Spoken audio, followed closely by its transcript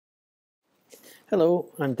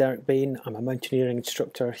Hello, I'm Derek Bain. I'm a mountaineering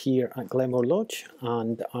instructor here at Glenmore Lodge,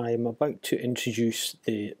 and I'm about to introduce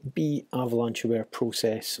the Be Avalanche Aware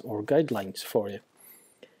process or guidelines for you.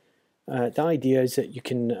 The idea is that you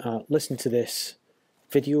can listen to this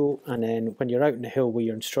video, and then when you're out in the hill with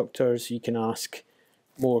your instructors, you can ask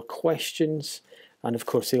more questions, and of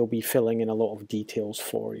course they'll be filling in a lot of details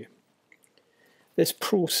for you. This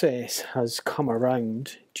process has come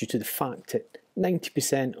around due to the fact that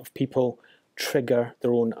 90% of people trigger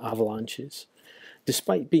their own avalanches.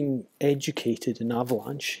 Despite being educated in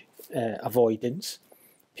avalanche avoidance,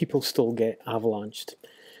 people still get avalanched.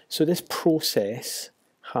 So this process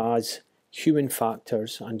has human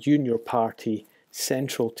factors and you and your party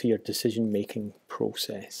central to your decision-making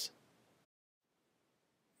process.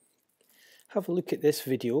 Have a look at this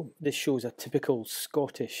video. This shows a typical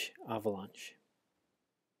Scottish avalanche.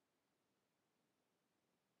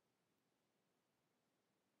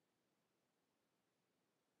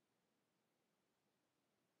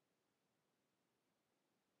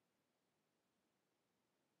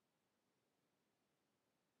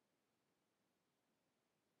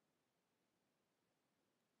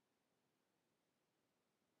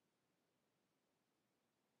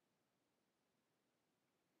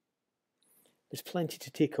 There's plenty to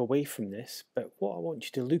take away from this, but what I want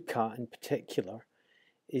you to look at in particular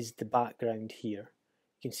is the background here.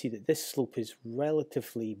 You can see that this slope is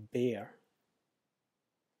relatively bare,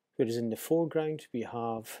 whereas in the foreground we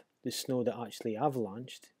have the snow that actually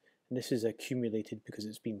avalanched, and this is accumulated because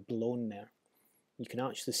it's been blown there. You can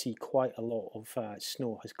actually see quite a lot of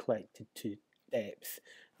snow has collected to depth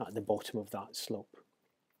at the bottom of that slope.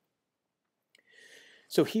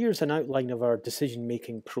 So here's an outline of our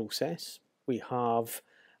decision-making process. We have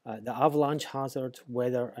the avalanche hazard,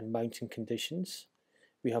 weather and mountain conditions.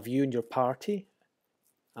 We have you and your party,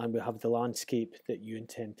 and we have the landscape that you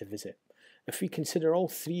intend to visit. If we consider all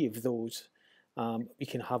three of those, we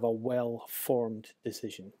can have a well-formed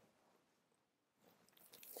decision.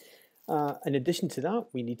 In addition to that,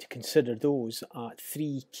 we need to consider those at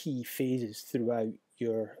three key phases throughout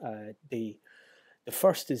your day. The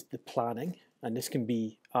first is the planning, and this can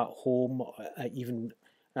be at home, even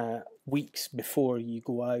weeks before you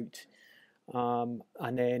go out,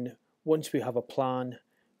 and then once we have a plan,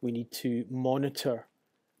 we need to monitor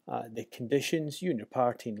the conditions, you and your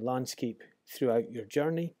party and landscape throughout your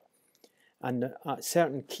journey, and at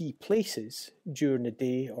certain key places during the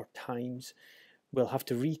day or times we'll have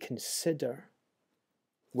to reconsider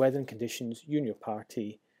weather and conditions, you and your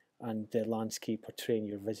party, and the landscape or terrain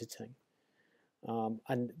you're visiting.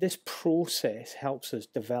 And this process helps us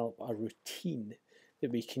develop a routine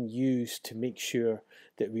that we can use to make sure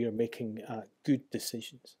that we are making good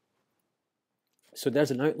decisions. So there's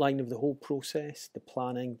an outline of the whole process, the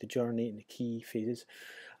planning, the journey, and the key phases,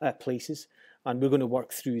 places, and we're going to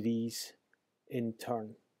work through these in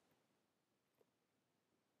turn.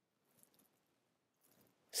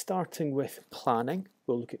 Starting with planning,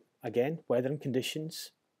 we'll look at, again, weather and conditions,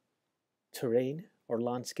 terrain or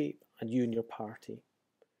landscape, and you and your party.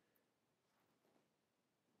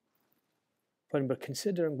 When we're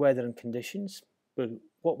considering weather and conditions,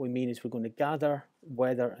 what we mean is we're going to gather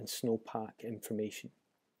weather and snowpack information.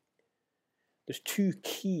 There's two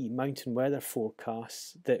key mountain weather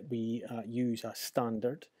forecasts that we use as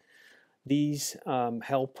standard. These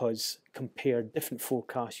help us compare different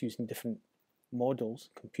forecasts using different models,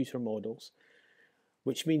 computer models,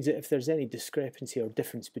 which means that if there's any discrepancy or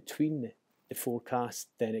difference between the forecasts,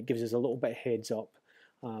 then it gives us a little bit of heads up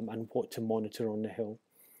and what to monitor on the hill.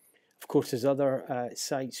 Of course, there's other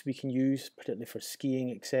sites we can use, particularly for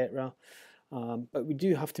skiing, etc. But we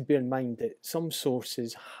do have to bear in mind that some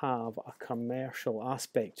sources have a commercial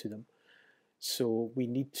aspect to them. So we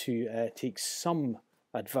need to take some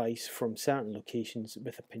advice from certain locations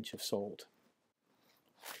with a pinch of salt.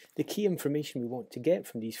 The key information we want to get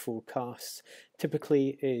from these forecasts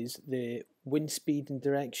typically is the wind speed and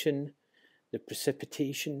direction, the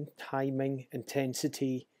precipitation, timing,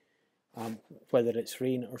 intensity, whether it's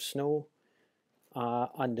rain or snow,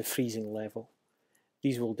 and the freezing level.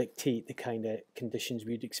 These will dictate the kind of conditions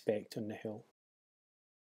we'd expect on the hill.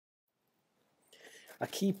 A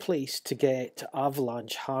key place to get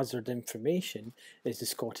avalanche hazard information is the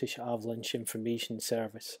Scottish Avalanche Information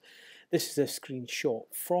Service. This is a screenshot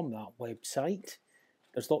from that website.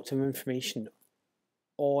 There's lots of information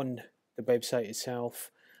on the website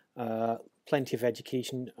itself, plenty of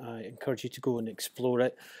education. I encourage you to go and explore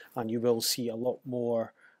it, and you will see a lot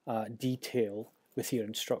more detail with your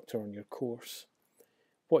instructor on your course.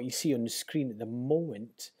 What you see on the screen at the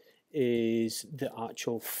moment is the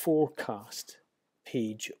actual forecast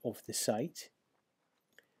page of the site.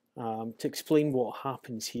 To explain what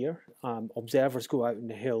happens here, observers go out on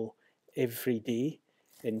the hill every day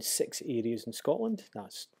in 6 areas in Scotland.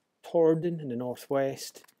 That's Tordon in the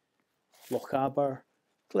northwest, Lochaber,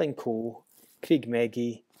 Glencoe,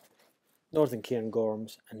 Craigmeggy, Northern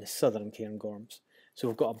Cairngorms and the Southern Cairngorms. So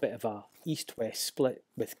we've got a bit of a east-west split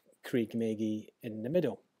with Craigmeggy in the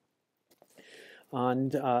middle.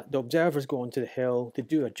 And the observers go onto the hill, they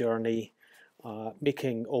do a journey,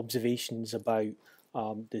 making observations about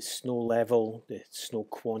the snow level, the snow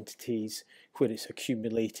quantities, where it's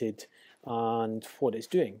accumulated, and what it's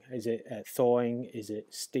doing. Is it thawing? Is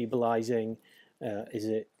it stabilising? Is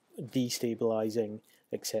it destabilising?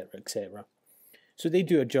 Etc. etc. So they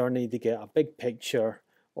do a journey, they get a big picture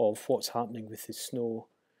of what's happening with the snow,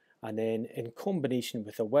 and then in combination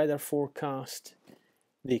with a weather forecast,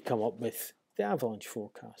 they come up with the avalanche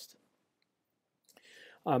forecast.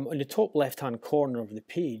 On the top left-hand corner of the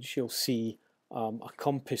page, you'll see a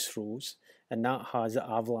compass rose, and that has the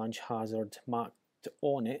avalanche hazard marked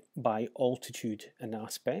on it by altitude and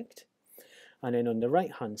aspect. And then on the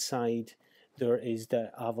right-hand side, there is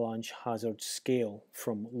the avalanche hazard scale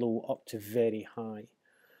from low up to very high.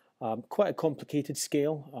 Quite a complicated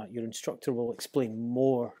scale. Your instructor will explain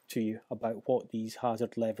more to you about what these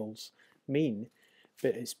hazard levels mean,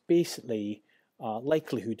 but it's basically a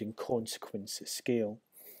likelihood and consequence scale.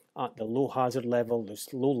 At the low hazard level,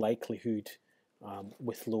 there's low likelihood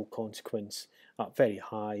with low consequence. At very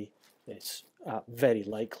high, it's very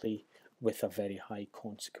likely with a very high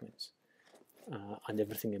consequence, and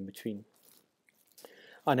everything in between.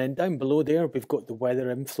 And then down below there, we've got the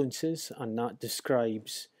weather influences, and that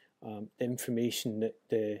describes the information that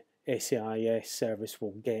the SAIS service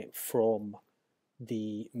will get from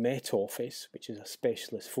the Met Office, which is a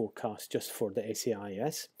specialist forecast just for the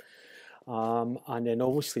SAIS. And then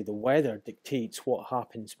obviously the weather dictates what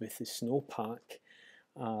happens with the snowpack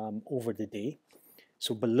over the day.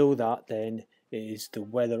 So below that then is the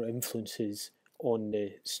weather influences on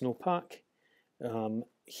the snowpack.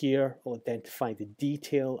 Here I'll identify the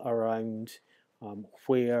detail around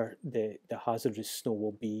where the hazardous snow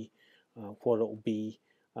will be, what it will be,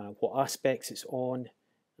 what aspects it's on,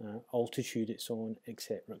 altitude it's on,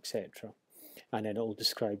 etc., etc. And then it will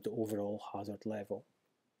describe the overall hazard level.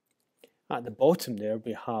 At the bottom there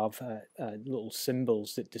we have little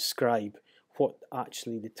symbols that describe what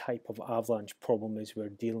actually the type of avalanche problem is we're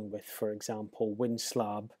dealing with. For example, wind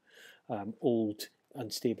slab, old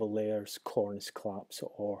unstable layers, cornice collapse,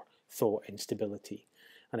 or thaw instability.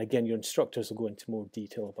 And again, your instructors will go into more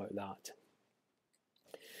detail about that.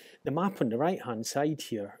 The map on the right hand side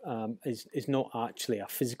here is not actually a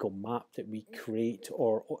physical map that we create,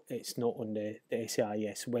 or it's not on the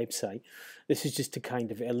SAIS website. This is just to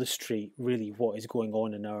kind of illustrate really what is going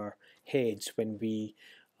on in our heads when we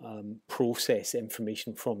process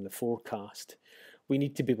information from the forecast. We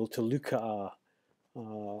need to be able to look at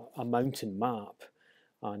a mountain map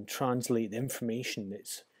and translate the information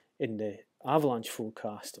that's in the avalanche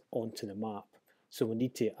forecast onto the map. So we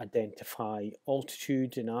need to identify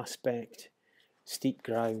altitude and aspect, steep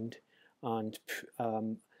ground, and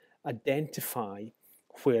identify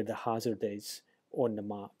where the hazard is on the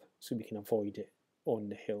map so we can avoid it on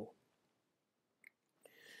the hill.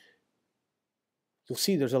 You'll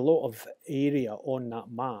see there's a lot of area on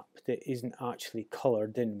that map that isn't actually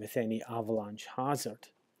coloured in with any avalanche hazard.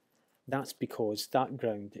 That's because that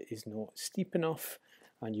ground is not steep enough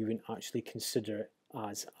and you wouldn't actually consider it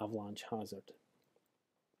as avalanche hazard.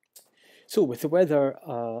 So with the weather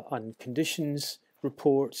and conditions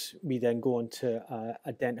reports, we then go on to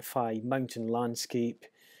identify mountain landscape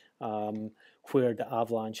where the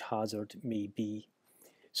avalanche hazard may be.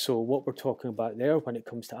 So what we're talking about there when it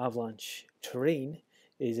comes to avalanche terrain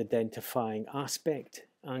is identifying aspect,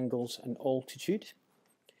 angles and altitude.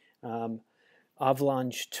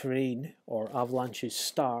 Avalanche terrain, or avalanches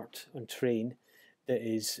start on terrain that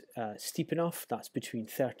is steep enough, that's between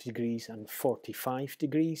 30 degrees and 45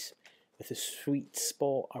 degrees, with a sweet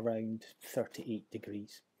spot around 38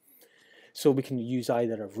 degrees. So we can use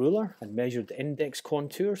either a ruler and measure the index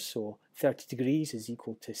contours, so 30 degrees is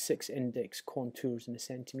equal to 6 index contours in a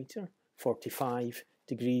centimetre, 45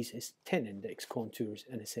 degrees is 10 index contours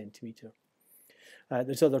in a centimetre.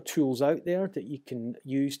 There's other tools out there that you can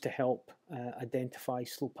use to help identify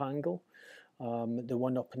slope angle. The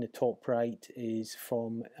one up in the top right is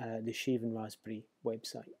from the Shaven Raspberry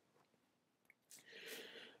website.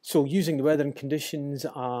 So using the weather and conditions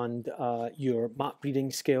and your map reading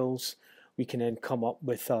skills, we can then come up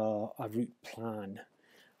with a route plan.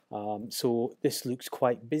 So this looks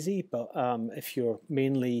quite busy, but if you're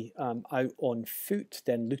mainly out on foot,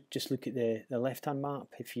 then just look at the left-hand map.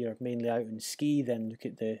 If you're mainly out on ski, then look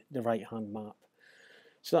at the right-hand map.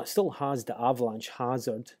 So that still has the avalanche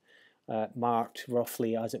hazard marked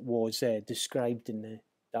roughly as it was described in the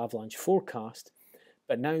avalanche forecast,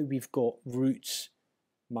 but now we've got routes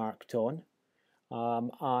marked on,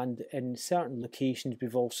 and in certain locations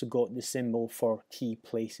we've also got the symbol for key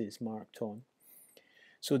places marked on.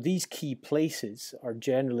 So these key places are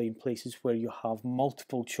generally in places where you have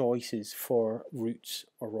multiple choices for routes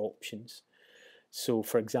or options. So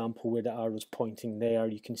for example, where the arrow's pointing there,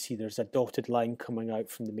 you can see there's a dotted line coming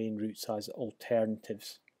out from the main routes as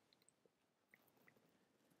alternatives.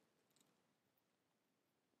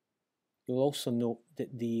 You'll also note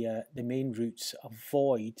that the main routes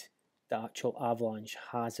avoid the actual avalanche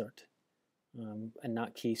hazard. In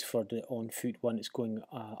that case, for the on-foot one, it's going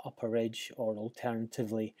up a ridge, or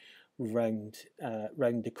alternatively round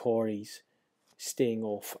the quarries, staying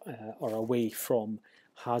off or away from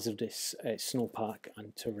hazardous snowpack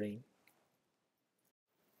and terrain.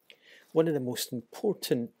 One of the most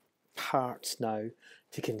important parts now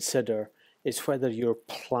to consider is whether your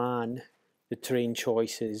plan, the terrain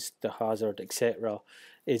choices, the hazard, etc.,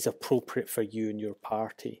 is appropriate for you and your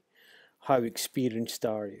party. How experienced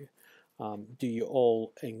are you? Do you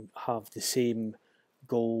all have the same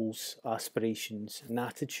goals, aspirations and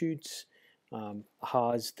attitudes?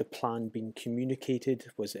 Has the plan been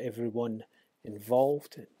communicated? Was everyone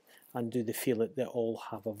involved? And do they feel that they all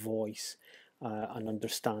have a voice and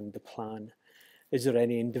understand the plan? Is there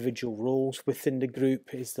any individual roles within the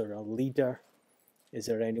group? Is there a leader? Is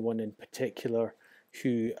there anyone in particular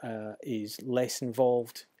who is less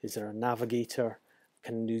involved? Is there a navigator?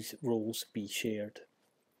 Can these roles be shared?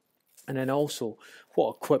 And then also,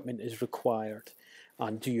 what equipment is required,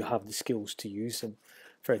 and do you have the skills to use them?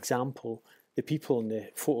 For example, the people in the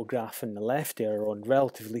photograph on the left there are on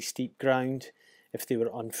relatively steep ground. If they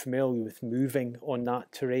were unfamiliar with moving on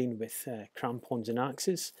that terrain with crampons and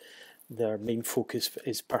axes, their main focus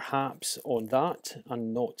is perhaps on that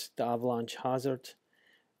and not the avalanche hazard.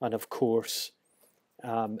 And of course,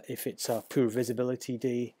 if it's a poor visibility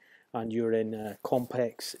day and you're in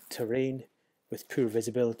complex terrain with poor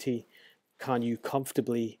visibility, can you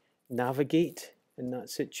comfortably navigate in that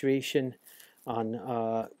situation? And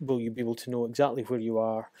will you be able to know exactly where you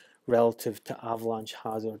are relative to avalanche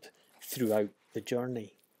hazard throughout the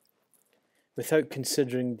journey? Without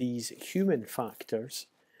considering these human factors,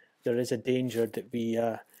 there is a danger that we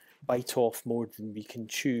bite off more than we can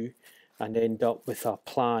chew and end up with a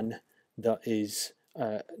plan that is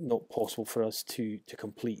not possible for us to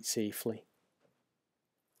complete safely.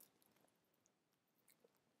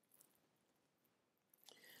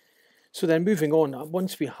 So then moving on,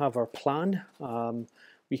 once we have our plan,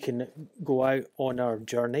 we can go out on our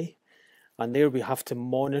journey, and there we have to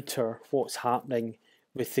monitor what's happening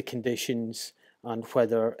with the conditions and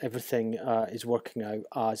whether everything is working out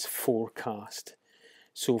as forecast.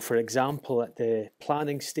 So for example, at the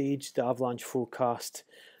planning stage, the avalanche forecast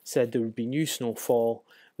said there would be new snowfall,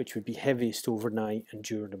 which would be heaviest overnight and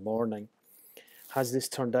during the morning. Has this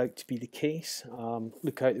turned out to be the case?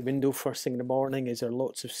 Look out the window first thing in the morning. Is there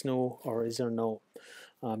lots of snow or is there not?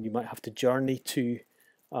 You might have to journey to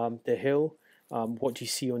the hill. What do you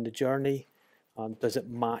see on the journey? Does it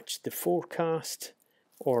match the forecast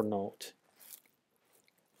or not?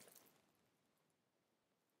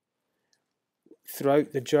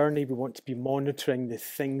 Throughout the journey, we want to be monitoring the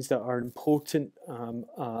things that are important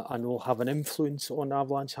and will have an influence on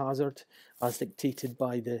avalanche hazard as dictated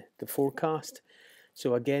by the forecast.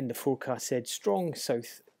 So again, the forecast said strong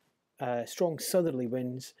southerly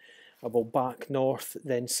winds, will back north,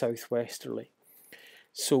 then southwesterly.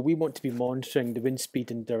 So we want to be monitoring the wind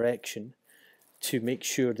speed and direction to make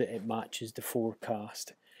sure that it matches the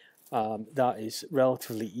forecast. That is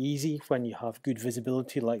relatively easy when you have good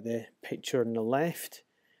visibility like the picture on the left,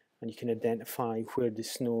 and you can identify where the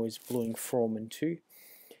snow is blowing from and to.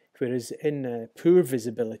 Whereas in poor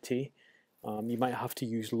visibility, you might have to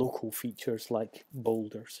use local features like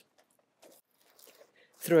boulders.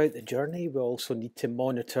 Throughout the journey, we also need to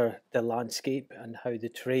monitor the landscape and how the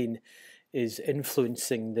terrain is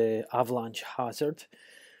influencing the avalanche hazard.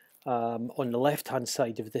 On the left hand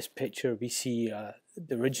side of this picture, we see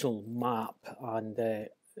the original map and the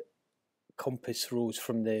compass rose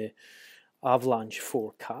from the avalanche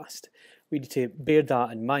forecast. We need to bear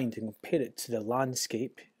that in mind and compare it to the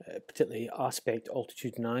landscape, particularly aspect,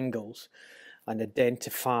 altitude and angles, and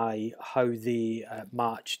identify how they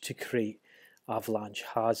match to create avalanche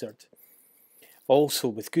hazard. Also,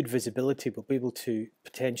 with good visibility, we'll be able to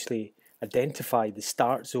potentially identify the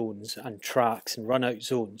start zones and tracks and run out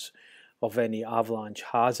zones of any avalanche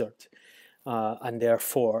hazard, and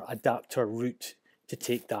therefore adapt our route to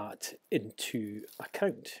take that into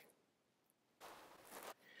account.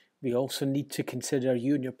 We also need to consider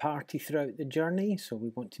you and your party throughout the journey, so we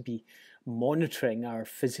want to be monitoring our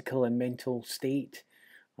physical and mental state.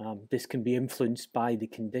 This can be influenced by the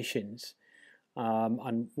conditions.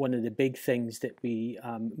 And one of the big things that we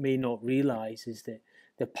may not realise is that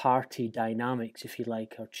the party dynamics, if you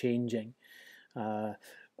like, are changing.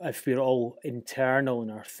 If we're all internal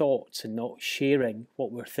in our thoughts and not sharing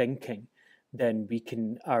what we're thinking, then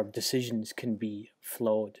our decisions can be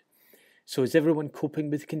flawed. So is everyone coping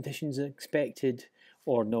with conditions as expected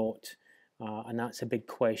or not? And that's a big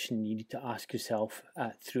question you need to ask yourself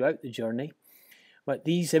throughout the journey. But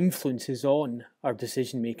these influences on our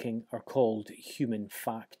decision making are called human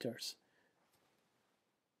factors.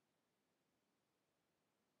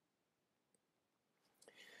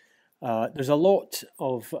 There's a lot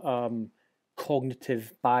of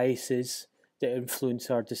cognitive biases that influence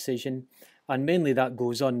our decision, and mainly that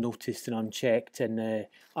goes unnoticed and unchecked, and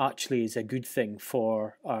actually is a good thing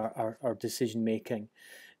for our decision making.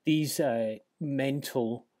 These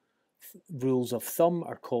mental rules of thumb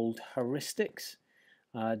are called heuristics.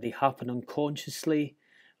 They happen unconsciously,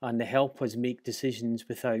 and they help us make decisions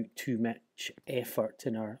without too much effort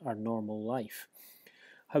in our normal life.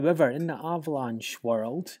 However, in the avalanche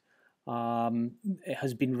world, it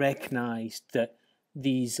has been recognised that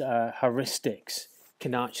these heuristics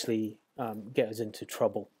can actually get us into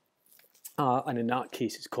trouble. And in that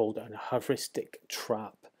case, it's called a heuristic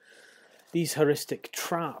trap. These heuristic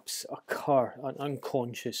traps occur at an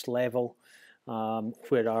unconscious level,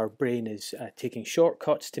 where our brain is taking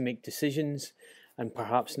shortcuts to make decisions and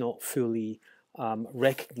perhaps not fully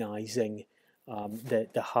recognising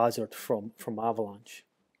the hazard from avalanche.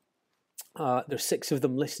 There's 6 of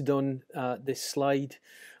them listed on this slide.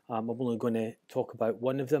 I'm only going to talk about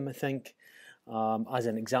one of them, I think. As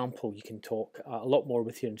an example, you can talk a lot more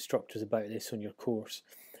with your instructors about this on your course.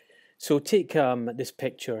 So take this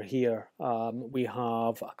picture here. We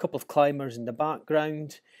have a couple of climbers in the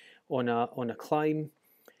background on a climb,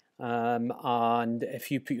 and if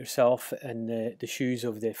you put yourself in the shoes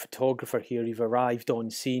of the photographer here, you've arrived on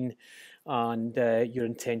scene, and your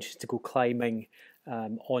intention is to go climbing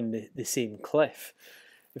on the same cliff.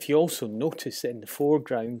 If you also notice in the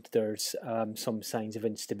foreground, there's some signs of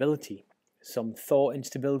instability, some thought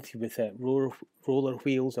instability with roller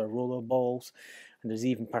wheels or roller balls, and there's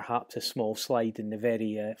even perhaps a small slide in the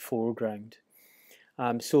very foreground.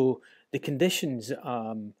 So the conditions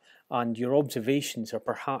and your observations are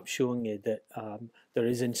perhaps showing you that there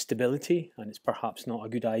is instability, and it's perhaps not a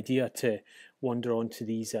good idea to wander onto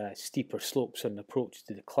these steeper slopes on the approach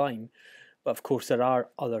to the climb. But of course, there are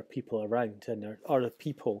other people around, and there are other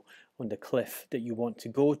people on the cliff that you want to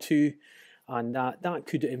go to, and that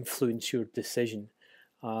could influence your decision.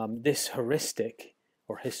 This heuristic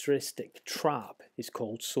or heuristic trap is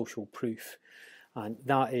called social proof, and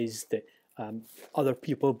that is that other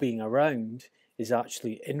people being around is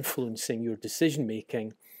actually influencing your decision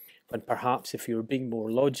making, when perhaps if you were being more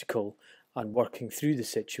logical and working through the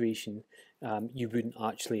situation, you wouldn't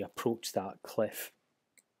actually approach that cliff.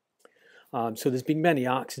 So there's been many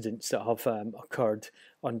accidents that have occurred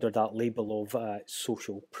under that label of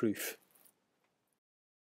social proof.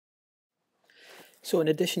 So in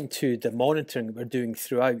addition to the monitoring that we're doing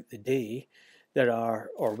throughout the day, there are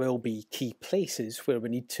or will be key places where we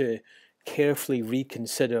need to carefully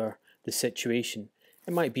reconsider the situation.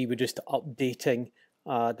 It might be we're just updating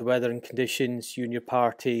the weather and conditions, you and your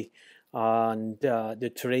party, and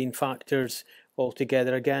the terrain factors all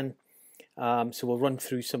together again. So we'll run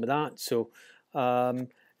through some of that. So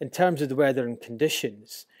in terms of the weather and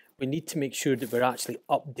conditions, we need to make sure that we're actually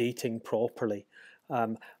updating properly.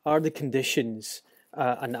 Are the conditions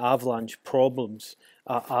and avalanche problems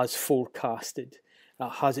as forecasted?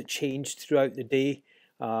 Has it changed throughout the day?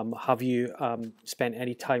 Have you spent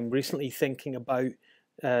any time recently thinking about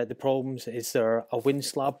the problems? Is there a wind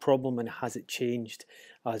slab problem, and has it changed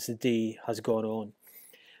as the day has gone on?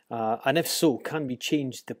 And if so, can we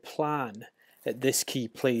change the plan at this key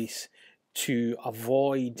place to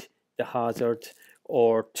avoid the hazard,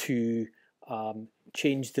 or to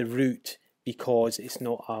change the route because it's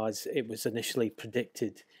not as it was initially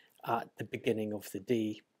predicted at the beginning of the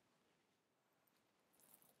day?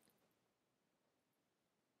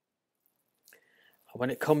 When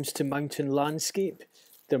it comes to mountain landscape,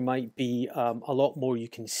 there might be a lot more you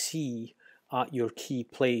can see at your key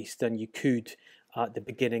place than you could at the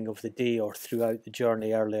beginning of the day or throughout the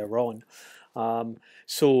journey earlier on.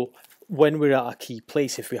 So when we're at a key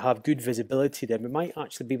place, if we have good visibility, then we might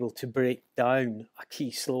actually be able to break down a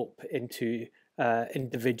key slope into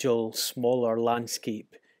individual smaller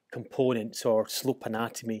landscape components or slope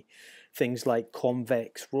anatomy. Things like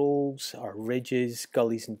convex rolls or ridges,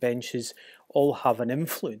 gullies and benches all have an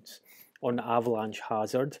influence on avalanche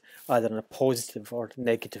hazard, either in a positive or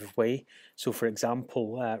negative way. So for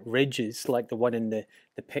example, ridges like the one in the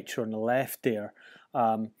picture on the left there,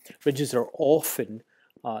 ridges are often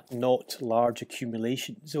not large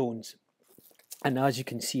accumulation zones. And as you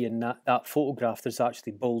can see in that photograph, there's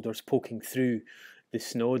actually boulders poking through the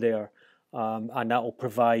snow there, and that will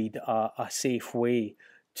provide a safe way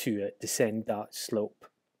to descend that slope.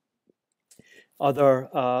 Other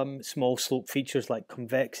small slope features like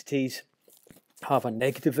convexities have a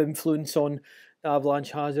negative influence on the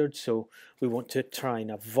avalanche hazard, so we want to try and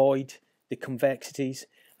avoid the convexities.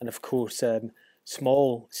 And of course,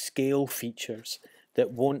 small scale features that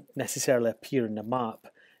won't necessarily appear in the map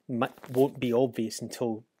won't be obvious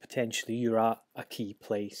until potentially you're at a key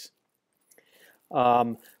place.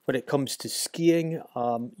 When it comes to skiing,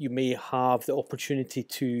 you may have the opportunity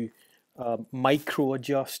to micro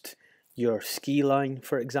adjust your ski line,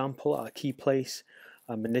 for example, at a key place.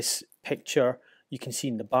 In this picture, you can see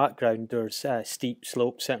in the background there's steep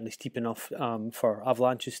slopes, certainly steep enough for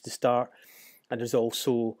avalanches to start, and there's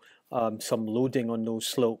also some loading on those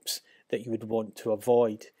slopes that you would want to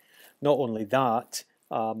avoid. Not only that,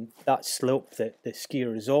 that slope that the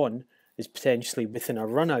skier is on is potentially within a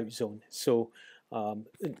run-out zone, so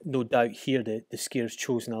no doubt here the skier's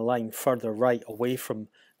chosen a line further right away from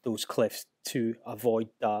those cliffs to avoid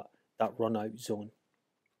that run-out zone.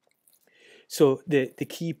 So the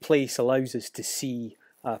key place allows us to see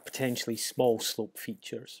potentially small slope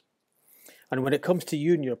features. And when it comes to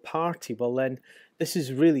you and your party, well then, this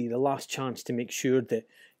is really the last chance to make sure that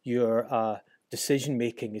your decision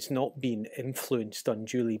making is not being influenced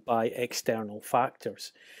unduly by external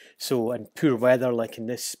factors. So in poor weather, like in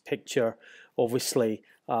this picture, obviously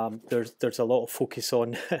there's a lot of focus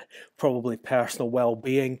on probably personal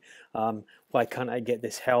well-being. Why can't I get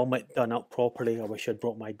this helmet done up properly? I wish I'd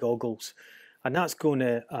brought my goggles. And that's going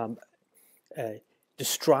to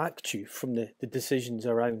distract you from the decisions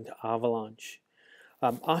around avalanche.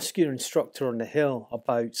 Ask your instructor on the hill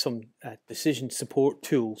about some decision support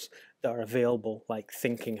tools that are available, like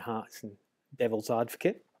thinking hats and devil's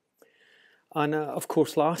advocate. And of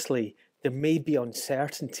course, lastly, there may be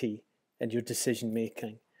uncertainty in your decision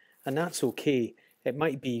making, and that's okay. It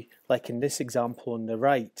might be like in this example on the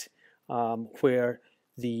right, where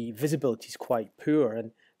the visibility is quite poor,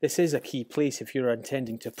 and this is a key place if you're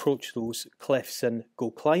intending to approach those cliffs and go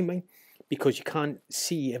climbing, because you can't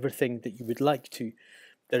see everything that you would like to.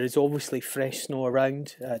 There is obviously fresh snow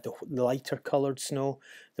around, the lighter coloured snow.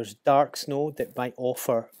 There's dark snow that might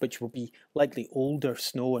offer, which will be likely older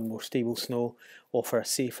snow and more stable snow, offer a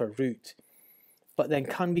safer route. But then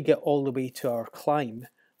can we get all the way to our climb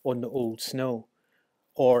on the old snow?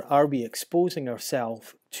 Or are we exposing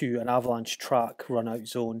ourselves to an avalanche track run-out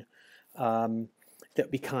zone that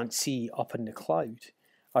we can't see up in the cloud?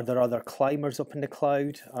 Are there other climbers up in the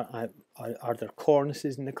cloud? Are there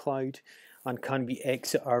cornices in the cloud? And can we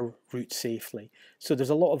exit our route safely? So there's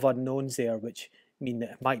a lot of unknowns there, which mean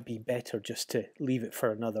that it might be better just to leave it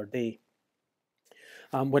for another day.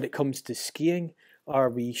 When it comes to skiing, are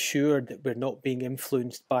we sure that we're not being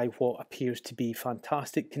influenced by what appears to be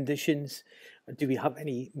fantastic conditions? Do we have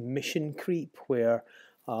any mission creep where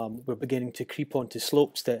we're beginning to creep onto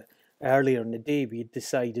slopes that earlier in the day we had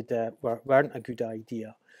decided weren't a good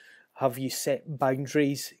idea? Have you set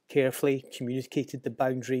boundaries carefully, communicated the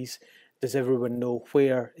boundaries? Does everyone know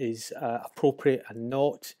where is appropriate and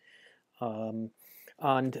not?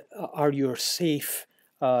 And are your safe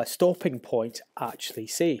stopping points actually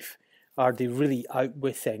safe? Are they really out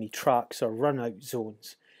with any tracks or run-out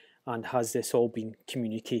zones? And has this all been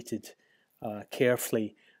communicated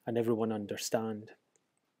carefully and everyone understand?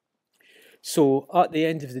 So at the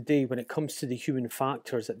end of the day, when it comes to the human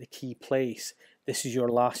factors at the key place, this is your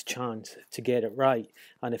last chance to get it right.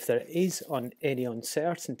 And if there is any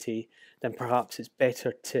uncertainty, then perhaps it's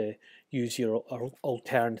better to use your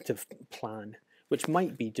alternative plan, which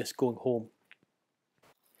might be just going home.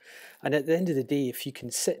 And at the end of the day, if you can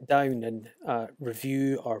sit down and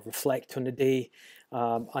review or reflect on the day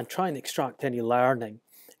and try and extract any learning,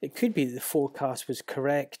 it could be that the forecast was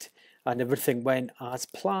correct and everything went as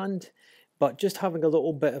planned, but just having a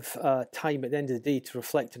little bit of time at the end of the day to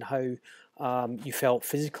reflect on how you felt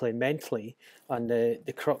physically and mentally and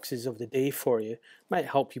the cruxes of the day for you might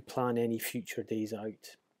help you plan any future days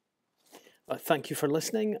out. Thank you for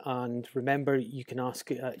listening, and remember, you can ask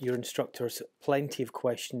your instructors plenty of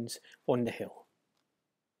questions on the hill.